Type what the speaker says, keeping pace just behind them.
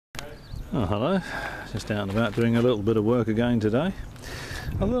Oh, hello. Just out and about doing a little bit of work again today.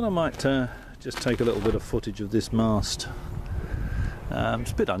 I thought I might just take a little bit of footage of this mast.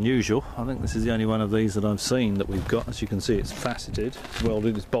 It's a bit unusual. I think this is the only one of these that I've seen that we've got. As you can see, it's faceted, it's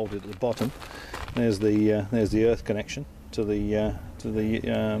welded, it's bolted at the bottom. There's the earth connection to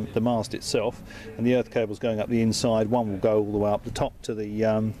the mast itself, and the earth cable's going up the inside. One will go all the way up the top to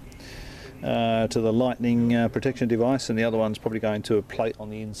the lightning protection device, and the other one's probably going to a plate on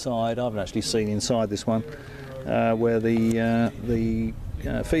the inside. I haven't actually seen inside this one where the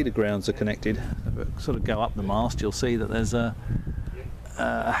feeder grounds are connected. Sort of go up the mast, you'll see that there's a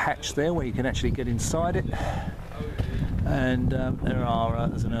hatch there where you can actually get inside it, and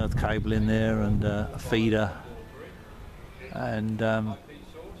there's an earth cable in there, and a feeder, and a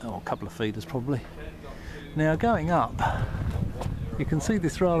couple of feeders probably. Now going up, you can see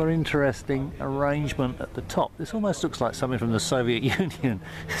this rather interesting arrangement at the top. This almost looks like something from the Soviet Union.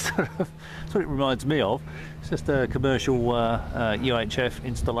 That's what it reminds me of. It's just a commercial UHF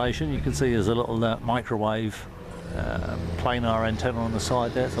installation. You can see there's a little microwave planar antenna on the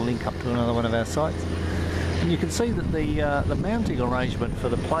side there. It's a link up to another one of our sites. And you can see that the mounting arrangement for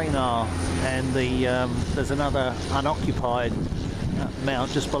the planar and there's another unoccupied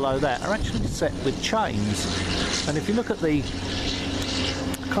mount just below that are actually set with chains. And if you look at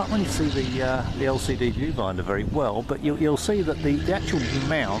I can't really see the LCD viewfinder very well, but you'll see that the actual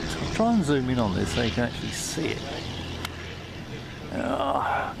mount, I'll try and zoom in on this so you can actually see it.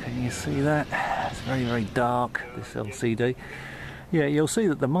 Oh, can you see that? It's very, very dark, this LCD. Yeah, you'll see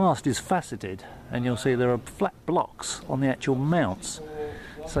that the mast is faceted, and you'll see there are flat blocks on the actual mounts.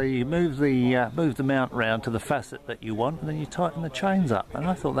 So you move the mount round to the facet that you want, and then you tighten the chains up. And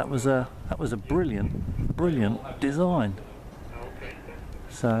I thought that was a brilliant design.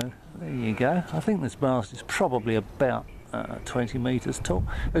 So there you go. I think this mast is probably about 20 metres tall.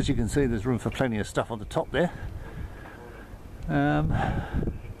 As you can see, there's room for plenty of stuff on the top there. And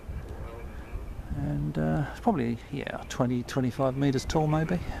it's probably 20-25 metres tall,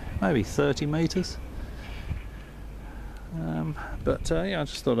 maybe 30 metres. Yeah, I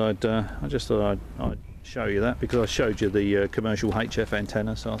just thought I'd show you that, because I showed you the commercial HF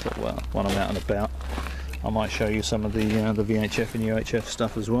antenna, so I thought, well, when I'm out and about, I might show you some of the VHF and UHF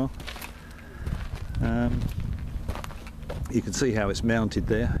stuff as well. You can see how it's mounted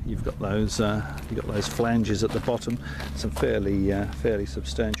there. You've got those flanges at the bottom. Some fairly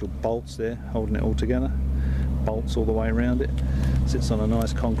substantial bolts there holding it all together. Bolts all the way around it. Sits on a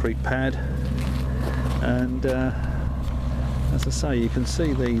nice concrete pad, and as I say, you can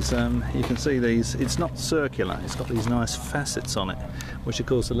see these. It's not circular. It's got these nice facets on it, which of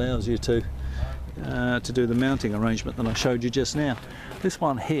course allows you to do the mounting arrangement that I showed you just now. This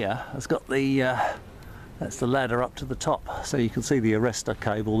one here has got that's the ladder up to the top, so you can see the arrestor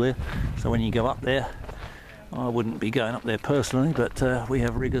cable there. So when you go up there, I wouldn't be going up there personally, but we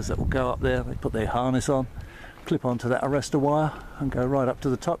have riggers that will go up there. They put their harness on, clip onto that arrestor wire, and go right up to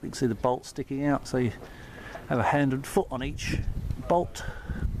the top. You can see the bolt sticking out, so you have a hand and foot on each bolt,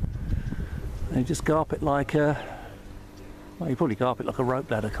 and you just go up it like well, you probably go up it like a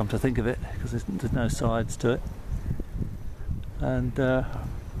rope ladder, come to think of it, because there's no sides to it. And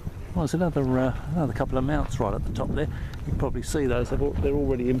well, there's another couple of mounts right at the top there. You can probably see those. They're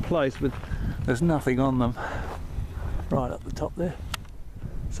already in place, but there's nothing on them right up the top there.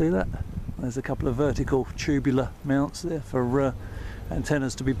 See that? There's a couple of vertical tubular mounts there for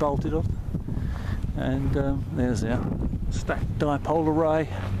antennas to be bolted on. And there's our stacked dipole array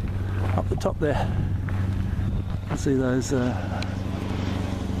up the top there. You can see those.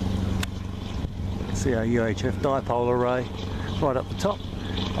 See our UHF dipole array right up the top,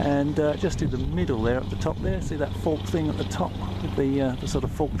 and just in the middle there at the top there, see that fork thing at the top with the sort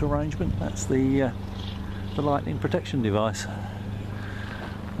of forked arrangement? That's the lightning protection device.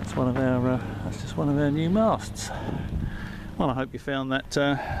 That's one of our that's just one of our new masts. Well, I hope you found that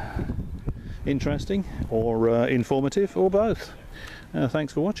interesting or informative, or both.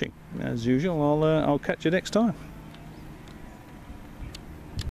 Thanks for watching. As usual, I'll catch you next time.